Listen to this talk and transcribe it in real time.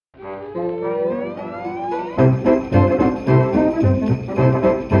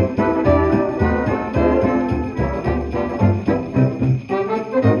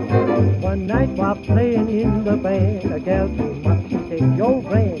playing in the band. A girl came up to say, your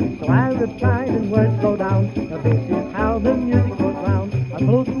friend. So I replied in words slow down. Now this is how the music goes round. I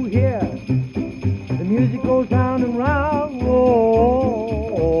blow through here. The music goes round and round.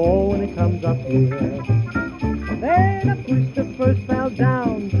 Oh, when it comes up here. Then I push the first bell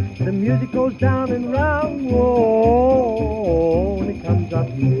down. The music goes down and round. Oh, when it comes up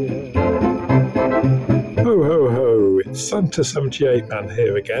here. Ho, ho, ho, it's Santa 78 Man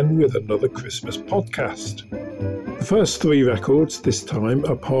here again with another Christmas podcast. The first 3 records this time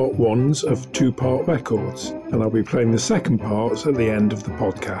are part 1s of 2-part records, and I'll be playing the second parts at the end of the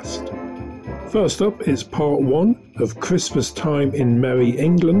podcast. First up is part 1 of Christmas Time in Merry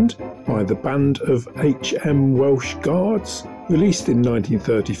England by the band of H.M. Welsh Guards, released in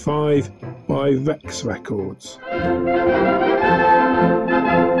 1935 by Rex Records.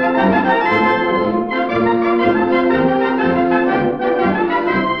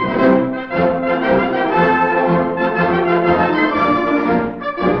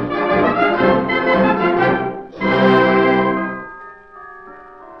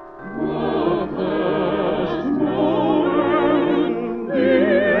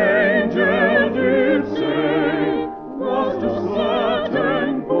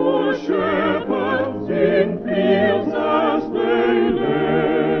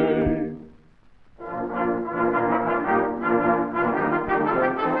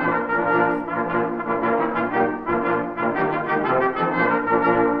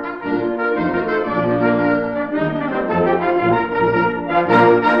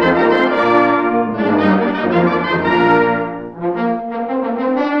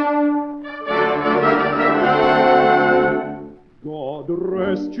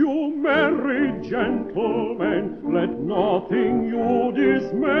 Rest you, merry gentlemen, let nothing you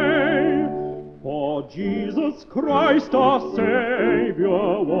dismay. For Jesus Christ our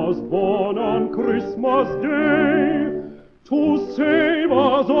Saviour was born on Christmas Day, to save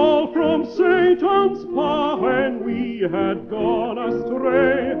us all from Satan's power when we had gone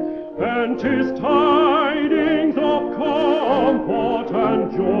astray. And 'tis tidings of comfort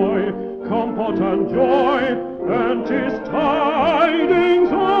and joy, comfort and joy, and 'tis tidings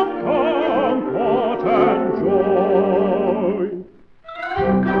of comfort and joy.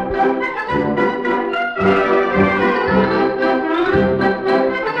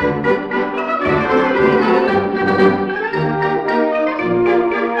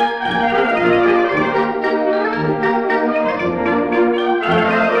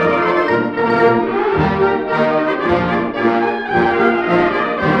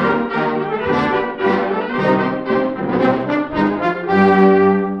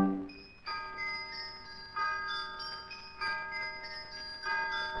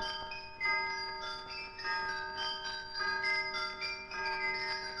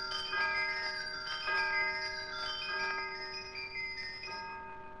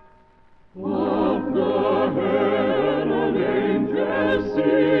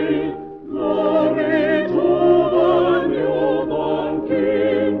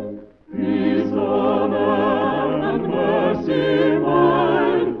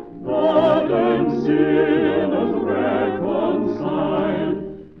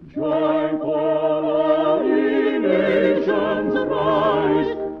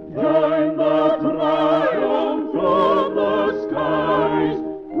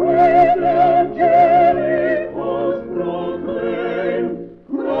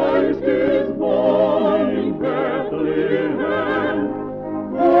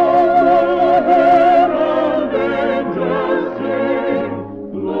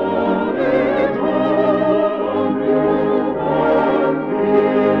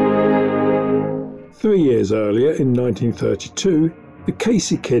 Earlier, in 1932, the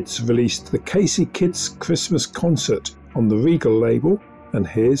Casey Kids released the Casey Kids Christmas Concert on the Regal label, and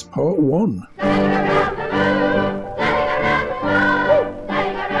here's part 1.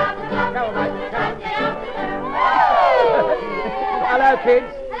 Hello,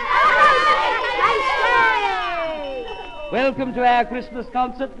 kids. Welcome to our Christmas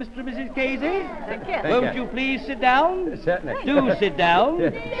concert, Mr. and Mrs. Casey. Thank you. Won't you please sit down? Certainly. Do sit down.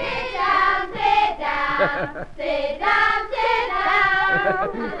 Sit down.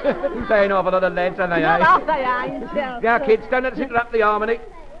 Playing off a lot of lads, are they, Not eh? off they ain't. Now, kids, don't let us interrupt the harmony.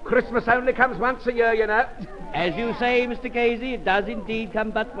 Christmas only comes once a year, you know. As you say, Mr. Casey, it does indeed come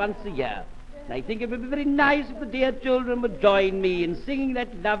but once a year. I think it would be very nice if the dear children would join me in singing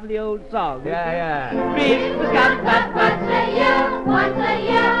that lovely old song. Yeah. Christmas comes but Once a year, once a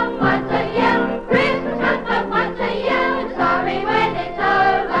year, once a year. Christmas comes but once a year. Sorry when it's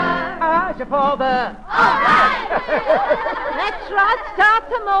over. Ah, your father. All right. That's right. I'd start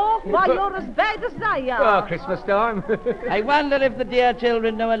them off while you're as bad as they are. Oh, Christmas time. I wonder if the dear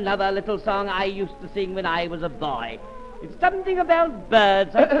children know another little song I used to sing when I was a boy. It's something about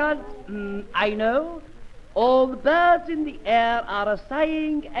birds. I can't... I know. All the birds in the air are a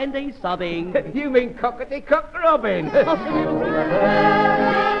sighing and a sobbing. You mean cockatee-cock robin?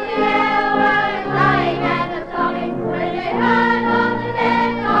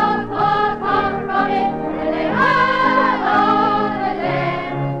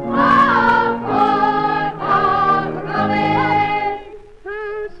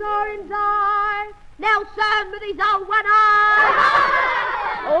 Now, son, with his old one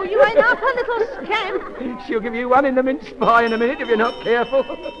eye. Oh, you ain't up a little scamp. She'll give you one in the mince pie in a minute if you're not careful.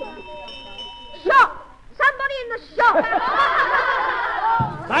 Shop! Somebody in the shop!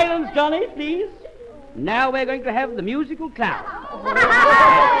 Silence, Johnny, please. Now we're going to have the musical clown.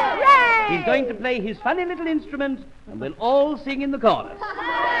 He's going to play his funny little instrument, and we'll all sing in the chorus.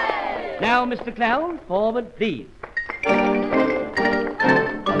 Now, Mr. Clown, forward, please.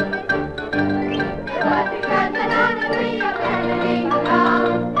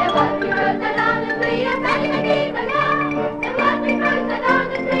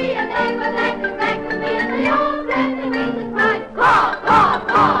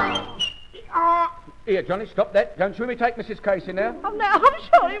 Here, Johnny, stop that. Don't you imitate Mrs. Casey now. Oh, no, I'm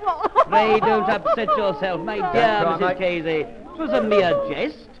sure he won't. Pray don't upset yourself, my dear right, Mrs. mate. Casey. It was a mere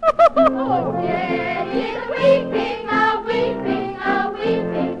jest. Oh, Jenny is weeping, weeping,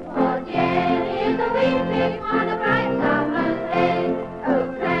 weeping. Oh, Jenny is weeping on a bright summer's day. Oh,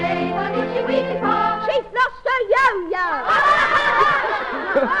 pray, what is she weeping for? She's lost her yo-yo.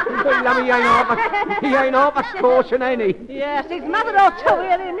 Lummy, he ain't half a caution, ain't he? Yes, his mother ought to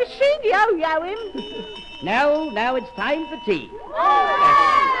hear him. She'd yo-yo him. Now it's time for tea.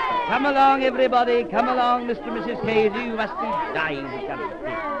 Come along, everybody. Come along, Mr. and Mrs. Casey. You must be dying to come to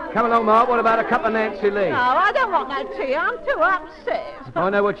tea. Come along, Mark. What about a cup of Nancy Lee? No, I don't want no tea. I'm too upset. I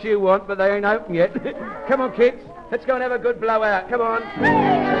know what you want, but they ain't open yet. Come on, kids. Let's go and have a good blowout. Come on. Sailing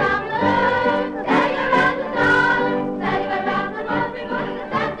around the moon, sailing around the sun, sailing around the world because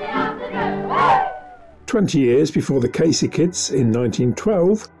it's Sunday afternoon. 20 years before the Casey Kids, in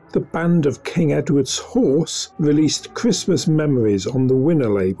 1912, the band of King Edward's Horse released Christmas Memories on the Winner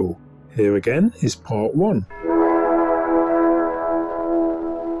label. Here again is part 1.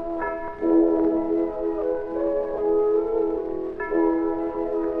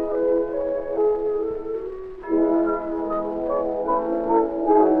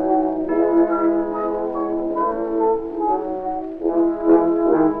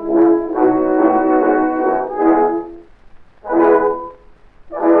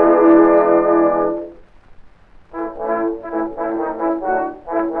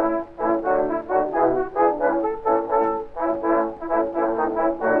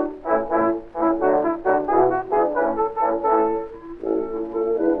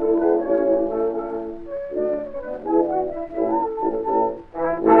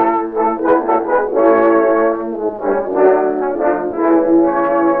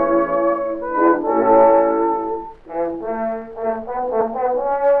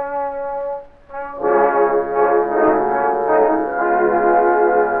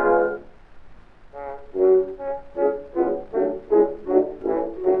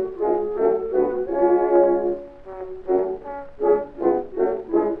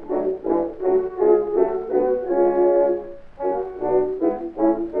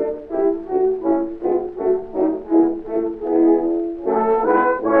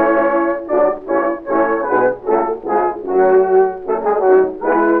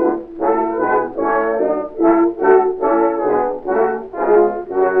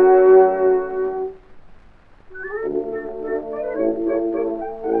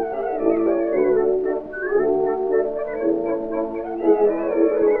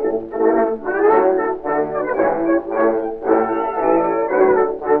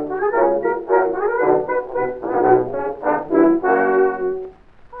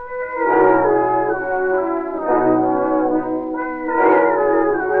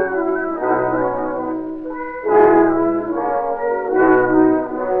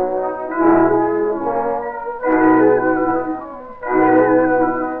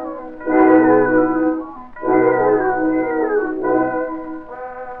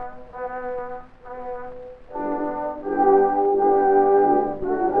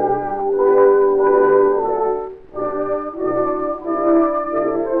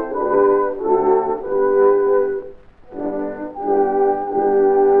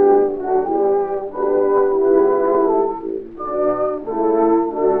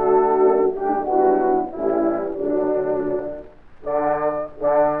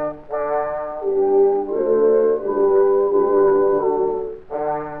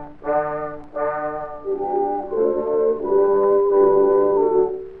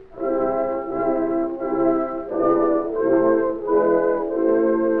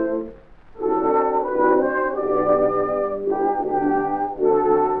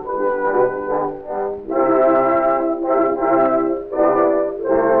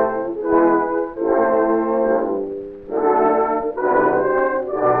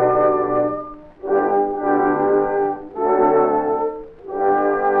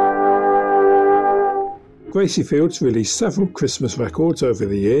 Gracie Fields released several Christmas records over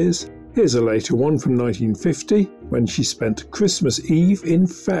the years. Here's a later one from 1950 when she spent Christmas Eve in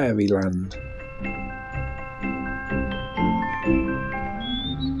Fairyland.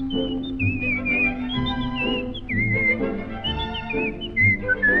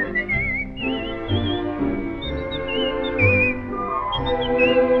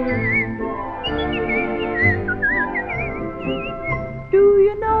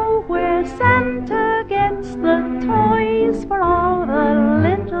 Santa gets the toys for all the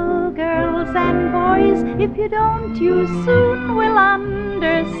little girls and boys. If you don't, you soon will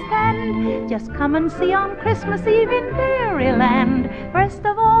understand. Just come and see on Christmas Eve in Fairyland. First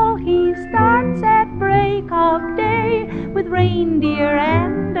of all, he starts at break of day with reindeer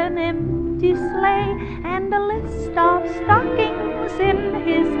and an empty sleigh and a list of stockings in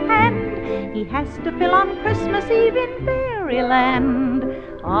his hand. He has to fill on Christmas Eve in Fairyland.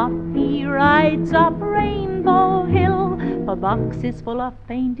 Off he rides up Rainbow Hill for boxes full of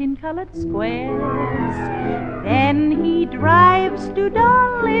paint-in-colored squares. Then he drives to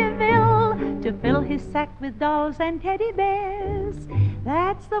Dollyville to fill his sack with dolls and teddy bears.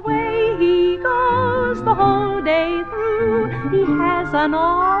 That's the way he goes the whole day through. He has an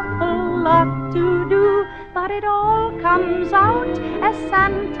awful lot to do, but it all comes out as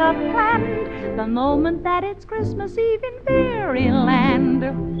Santa planned the moment that it's Christmas Eve in Fairyland.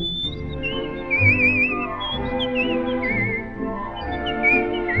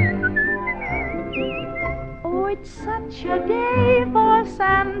 Oh, it's such a day for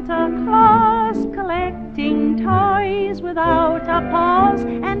Santa Claus, collecting toys without a pause,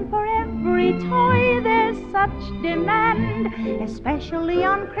 and for every toy there's such demand, especially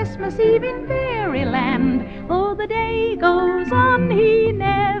on Christmas Eve in Fairyland. Though the day goes on, he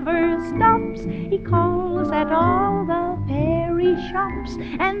never stops. He calls at all the fairy shops,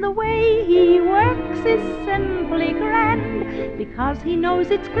 and the way he works is simply grand, because he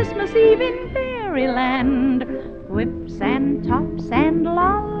knows it's Christmas Eve in Fairyland. Whips and tops and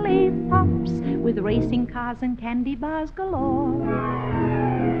lollipops with racing cars and candy bars galore.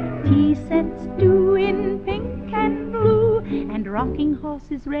 Tea sets do in pink and blue, and rocking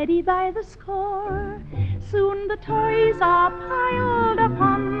horses ready by the score. Soon the toys are piled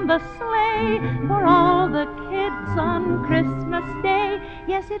upon the sleigh for all the kids on Christmas Day.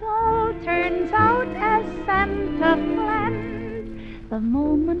 Yes, it all turns out as Santa planned the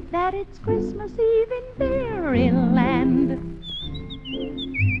moment that it's Christmas Eve in Fairyland.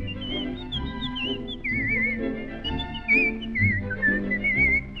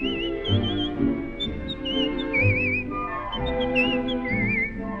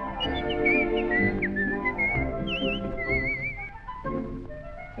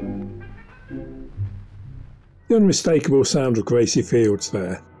 The unmistakable sound of Gracie Fields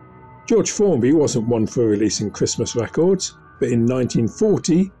there. George Formby wasn't one for releasing Christmas records, but in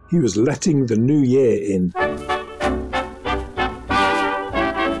 1940 he was letting the new year in.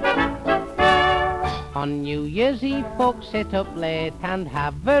 On New Year's Eve folks sit up late and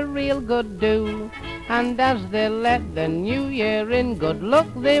have a real good do, and as they let the new year in, good luck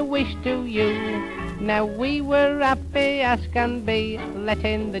they wish to you. Now we were happy as can be,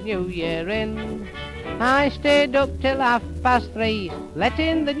 letting the new year in. I stayed up till 3:30,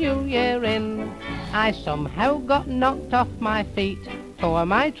 letting the new year in. I somehow got knocked off my feet, tore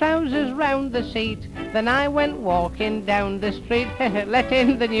my trousers round the seat, then I went walking down the street,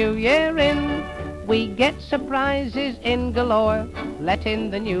 letting the new year in. We get surprises in galore,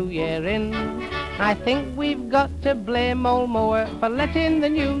 letting the new year in. I think we've got to blame old Moore for letting the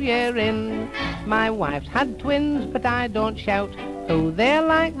new year in. My wife's had twins, but I don't shout. Who they're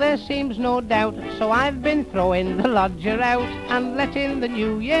like there seems no doubt, so I've been throwing the lodger out and letting the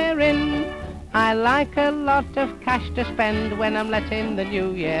new year in. I like a lot of cash to spend when I'm letting the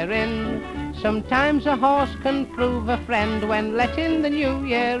new year in. Sometimes a horse can prove a friend when letting the new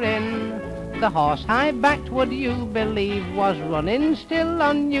year in. The horse I backed, would you believe, was running still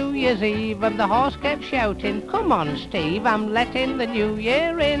on New Year's Eve, and the horse kept shouting, "Come on, Steve, I'm letting the new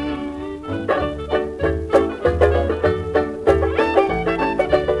year in."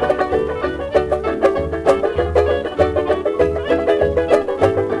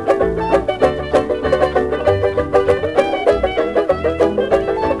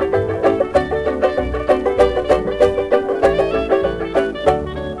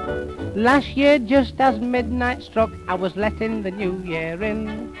 Last year, just as midnight struck, I was letting the new year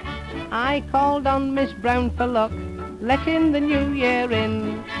in. I called on Miss Brown for luck, letting the new year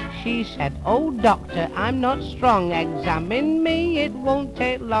in. She said, "Oh, doctor, I'm not strong. Examine me, it won't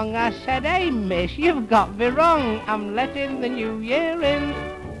take long." I said, "Hey, miss, you've got me wrong. I'm letting the new year in."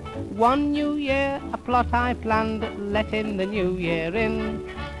 One New Year, a plot I planned, letting the New Year in.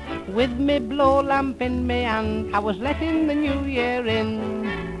 With me blow lamp in me hand, I was letting the New Year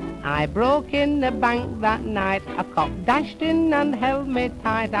in. I broke in the bank that night, a cop dashed in and held me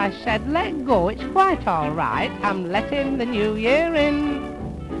tight. I said, let go, it's quite all right, I'm letting the New Year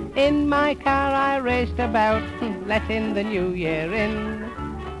in. In my car I raced about, letting the New Year in.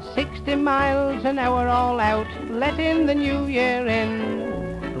 60 miles an hour all out, letting the New Year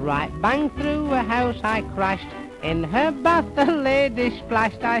in. Right bang through a house I crashed, in her bath the lady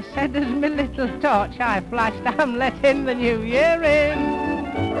splashed. I said as my little torch I flashed, I'm letting the New Year in.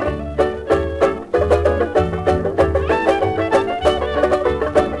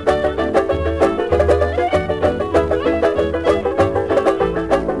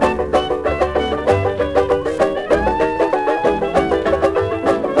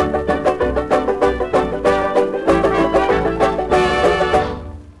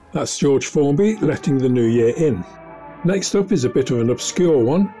 That's George Formby letting the New Year in. Next up is a bit of an obscure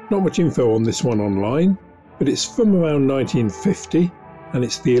one, not much info on this one online, but it's from around 1950 and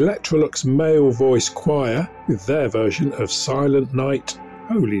it's the Electrolux Male Voice Choir with their version of Silent Night,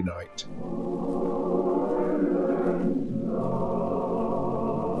 Holy Night.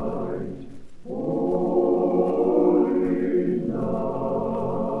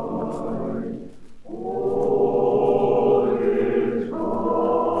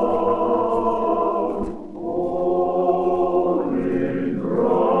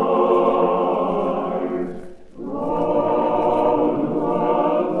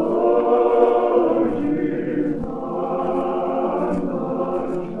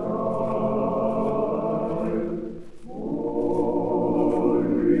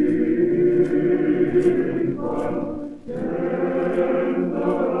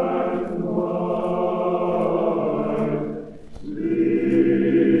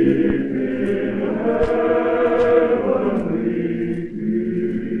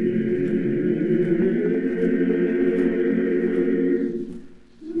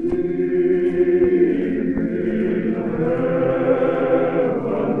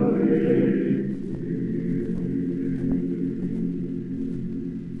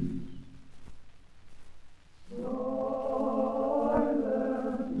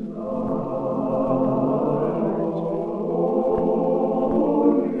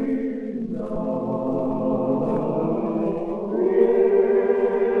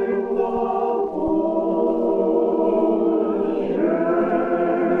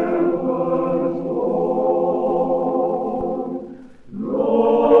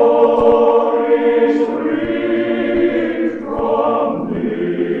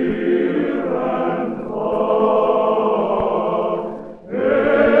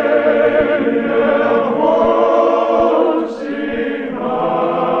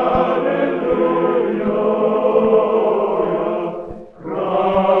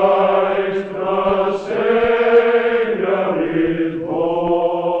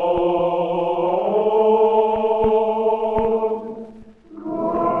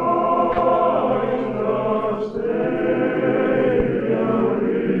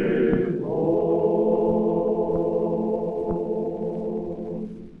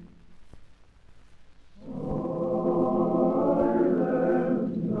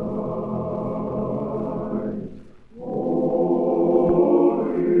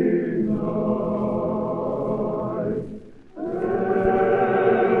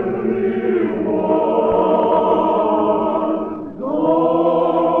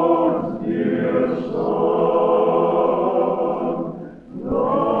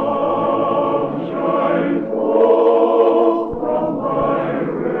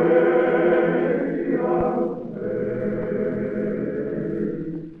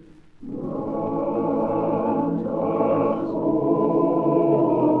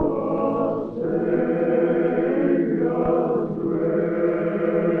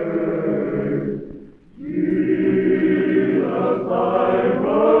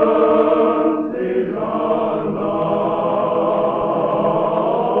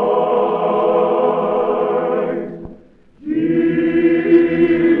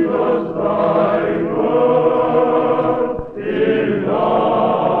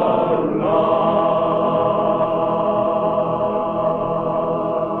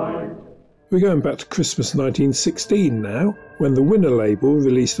 We're going back to Christmas 1916 now, when the Winner label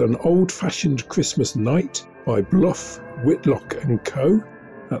released an old-fashioned Christmas Night by Bluff, Whitlock and Co.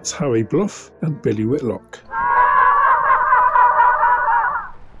 That's Harry Bluff and Billy Whitlock.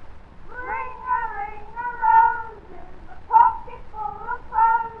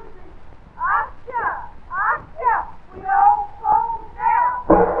 We all fall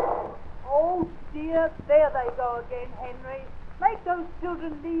down. dear, there they go again, Henry. Make those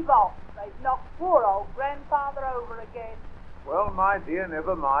children leave off. They've knocked poor old grandfather over again. Well, my dear,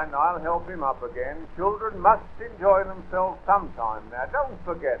 never mind. I'll help him up again. Children must enjoy themselves sometime. Now, don't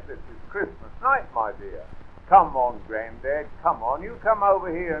forget this is Christmas night, my dear. Come on, Grandad, come on. You come over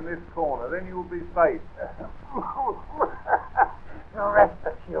here in this corner, then you'll be safe. The rest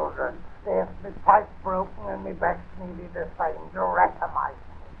of the children. There's my pipe broken and my back's nearly the same. The rest of my...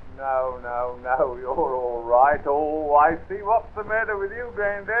 No, you're all right. Oh, I see what's the matter with you,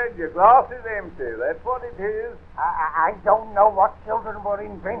 Grandad. Your glass is empty. That's what it is. I don't know what children were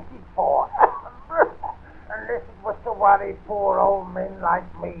invented for. Unless it was to worry poor old men like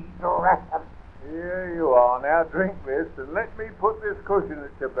me, the rest of them. Here you are. Now drink this and let me put this cushion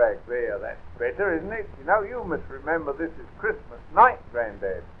at your back. There, that's better, isn't it? You know, you must remember this is Christmas night,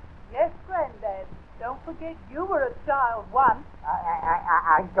 Grandad. Yes, Grandad. Don't forget you were a child once.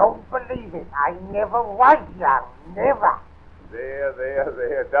 I don't believe it. I never was young. Never.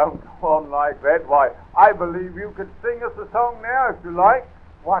 There. Don't go on like that. Why, I believe you could sing us a song now if you like.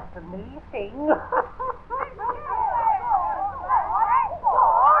 What, me sing?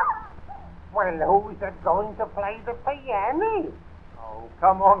 Well, who's it going to play the piano? Oh,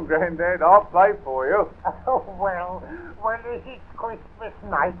 come on, Grandad. I'll play for you. Oh, well, as it's Christmas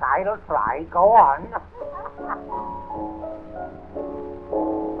night, I'll try. Go on.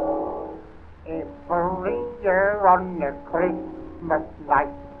 Every year on the Christmas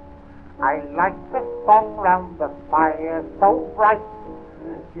night, I like the song round the fire so bright.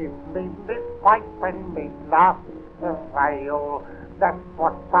 Give me me pipe and me glass of ale. That's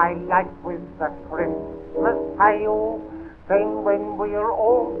what I like with the Christmas tale. Then when we're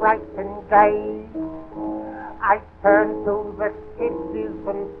all bright and gay, I turn to the kiddies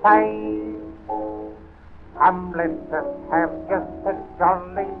and say, come, let us have just a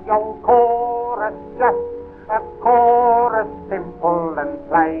jolly old chorus, just a chorus simple and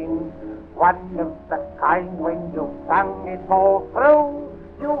plain. One of the kind when you've sung it all through,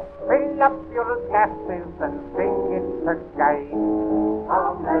 you fill up your glasses and sing it again.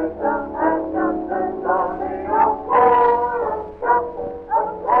 Come, let us have just a jolly old chorus, just a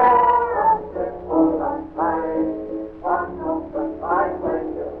chorus simple and plain. One of the kind when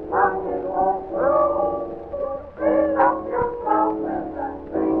you've sung it all through, you fill up your glasses and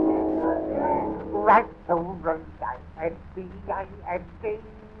sing it again. Right to right-a-dee, right to right-a-dee,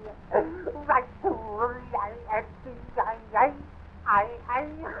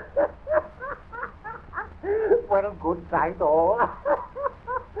 Well, good night all.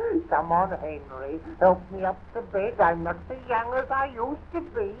 Come on, Henry. Help me up to bed. I'm not so young as I used to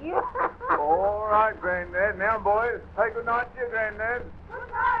be. All right, Grandad. Now, boys, say good night to your Grandad. Good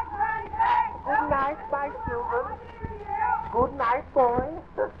night, Grandad. Good night, my children. Good night, boys.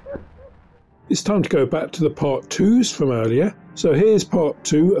 It's time to go back to the part twos from earlier. So here's part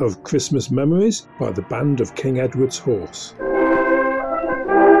 2 of Christmas Memories by the Band of King Edward's Horse.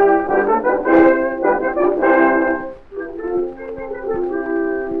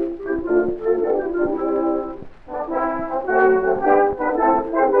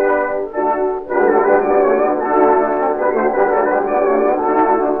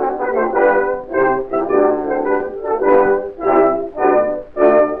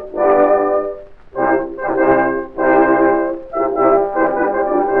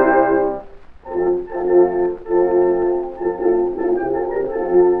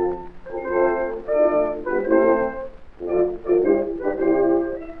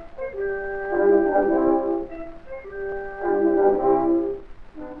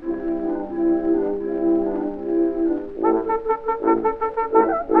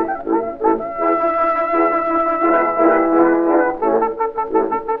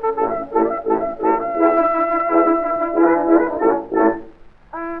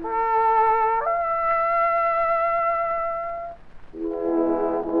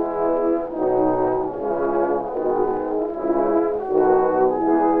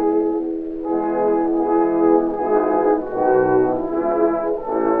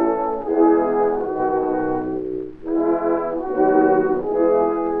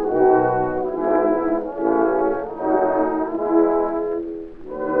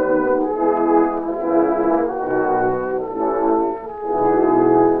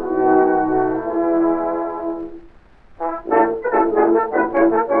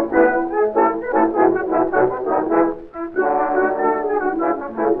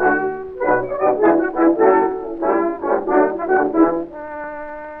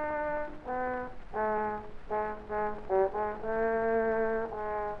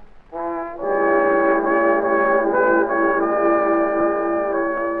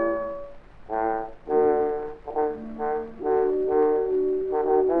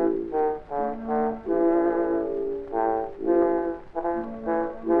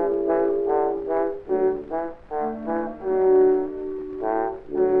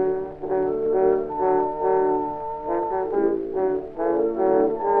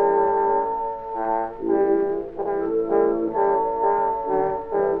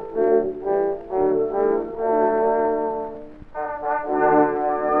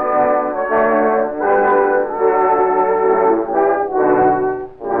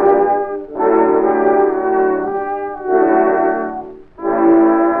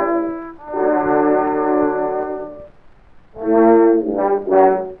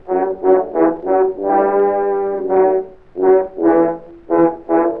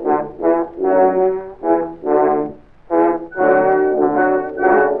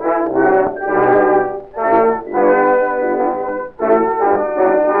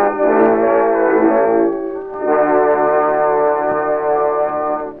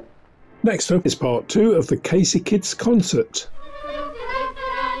 Next up is part 2 of the Casey Kids concert.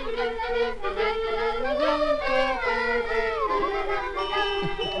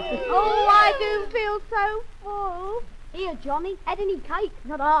 Oh, I do feel so full. Here, Johnny, had any cake?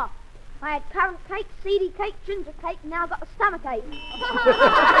 Not half. I had currant cake, seedy cake, ginger cake, and now I've got a stomachache.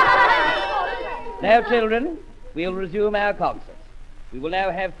 Now, children, we'll resume our concert. We will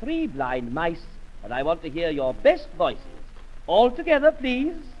now have 3 blind mice, and I want to hear your best voices. All together,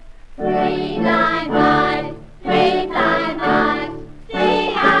 please. 3 blind mice, 3 blind mice.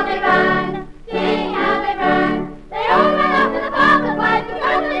 See how they run, see how they run. They all run up to the farmer's wife, the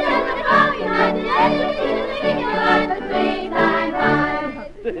front and the end of the car behind, and every seat is thinking about the 3 blind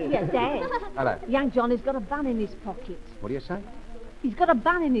mice. Yeah, Dad. Hello. Young Johnny's got a bun in his pocket. What do you say? He's got a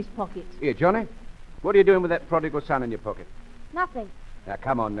bun in his pocket. Here, Johnny. What are you doing with that prodigal son in your pocket? Nothing. Now,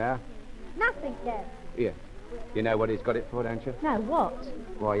 come on now. Nothing, Dad. Here. You know what he's got it for, don't you? No, what?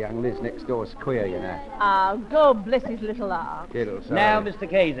 Why, young Liz next door's queer, you know. Oh, God bless his little heart. Little son. Now, Mr.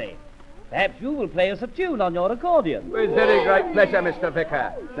 Casey, perhaps you will play us a tune on your accordion. With very great pleasure, Mr.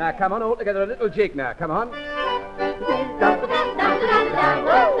 Vicar. Now, come on, all together, a little jig now. Come on.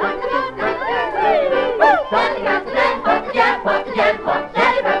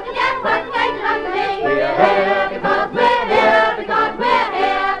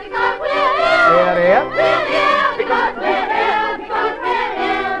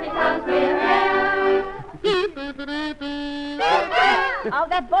 Oh,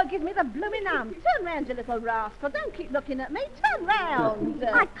 that boy gives me the blooming arm. Turn round, you little rascal. Don't keep looking at me. Turn round.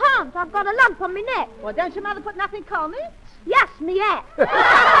 I can't. I've got a lump on my neck. Well, don't your mother put nothing on it? Yes, me hat. Not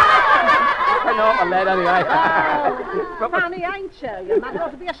a lad, anyway. Oh, funny, ain't you? Your mother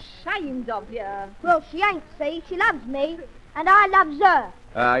ought to be ashamed of you. Well, she ain't, see. She loves me, and I loves her.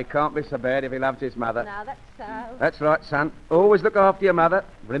 He can't be so bad if he loves his mother. No, that's so. That's right, son. Always look after your mother.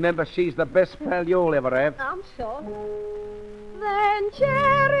 Remember, she's the best pal you'll ever have. I'm sure. Then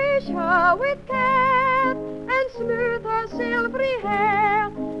cherish her with care and smooth her silvery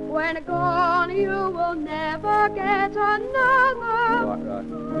hair. When gone, you will never get another. Right.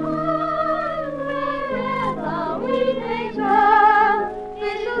 Wherever we may turn,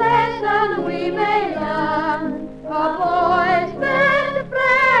 this lesson we may learn. A boy's best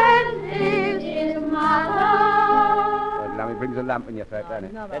friend is his mother. Well, Lummy brings a lump in your throat,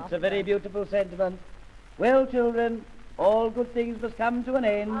 doesn't it? That's a very beautiful sentiment. Well, children, all good things must come to an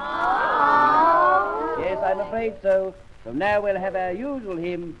end. Yes, I'm afraid so. So now we'll have our usual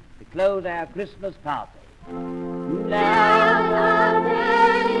hymn to close our Christmas party. Now the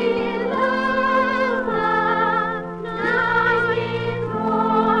day is over, night is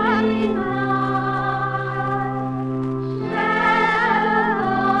drawing on.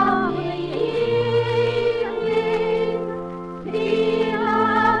 Shadow of the evening, steal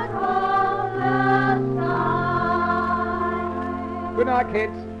across the sky. Good night,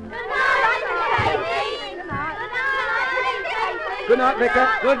 kids. Good night, Vicar.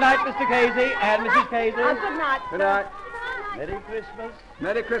 Good night, Mr. Casey and Mrs. Casey. Good night. Good night. Merry Christmas.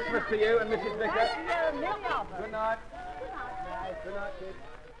 Merry Christmas to you and Mrs. Vicar. Good night. Good night, kids.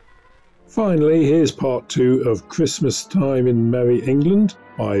 Finally, here's part 2 of Christmas Time in Merry England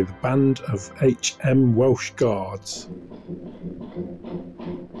by the band of H.M. Welsh Guards.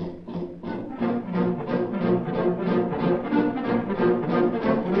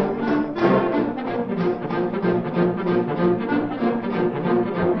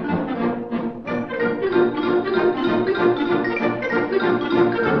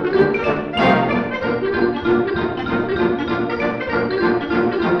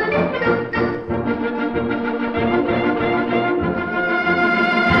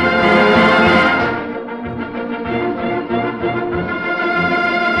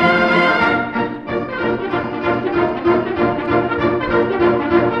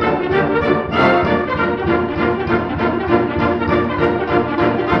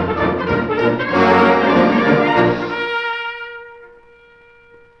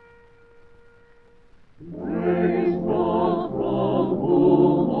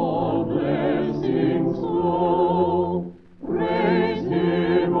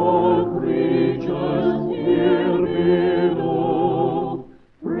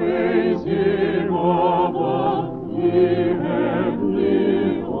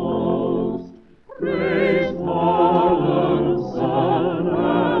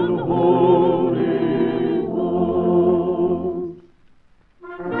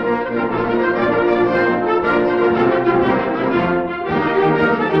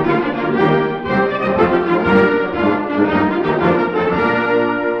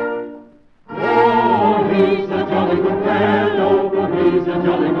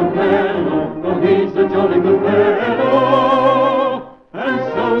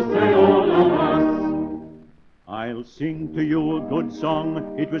 old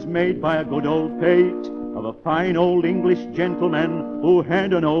song, it was made by a good old pate of a fine old English gentleman who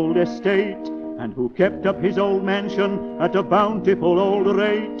had an old estate and who kept up his old mansion at a bountiful old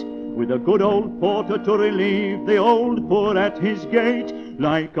rate, with a good old porter to relieve the old poor at his gate,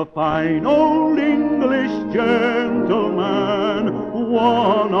 like a fine old English gentleman,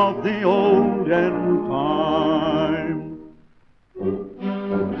 one of the olden time.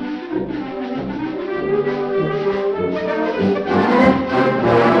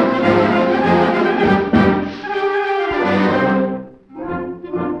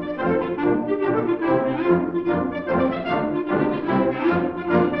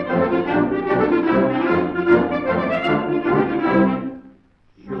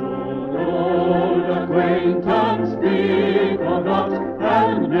 Acquaintance be forgot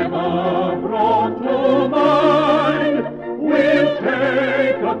and never brought to mind, we'll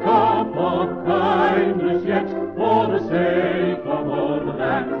take a cup of kindness yet for the sake of old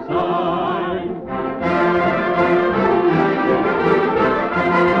Lang Syne.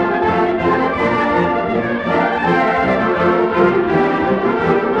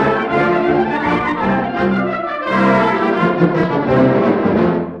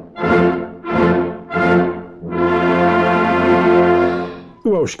 The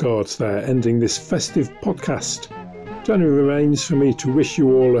Welsh Guards there, ending this festive podcast. It only remains for me to wish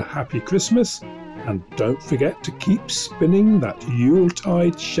you all a happy Christmas, and don't forget to keep spinning that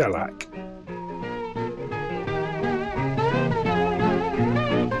Yuletide shellac.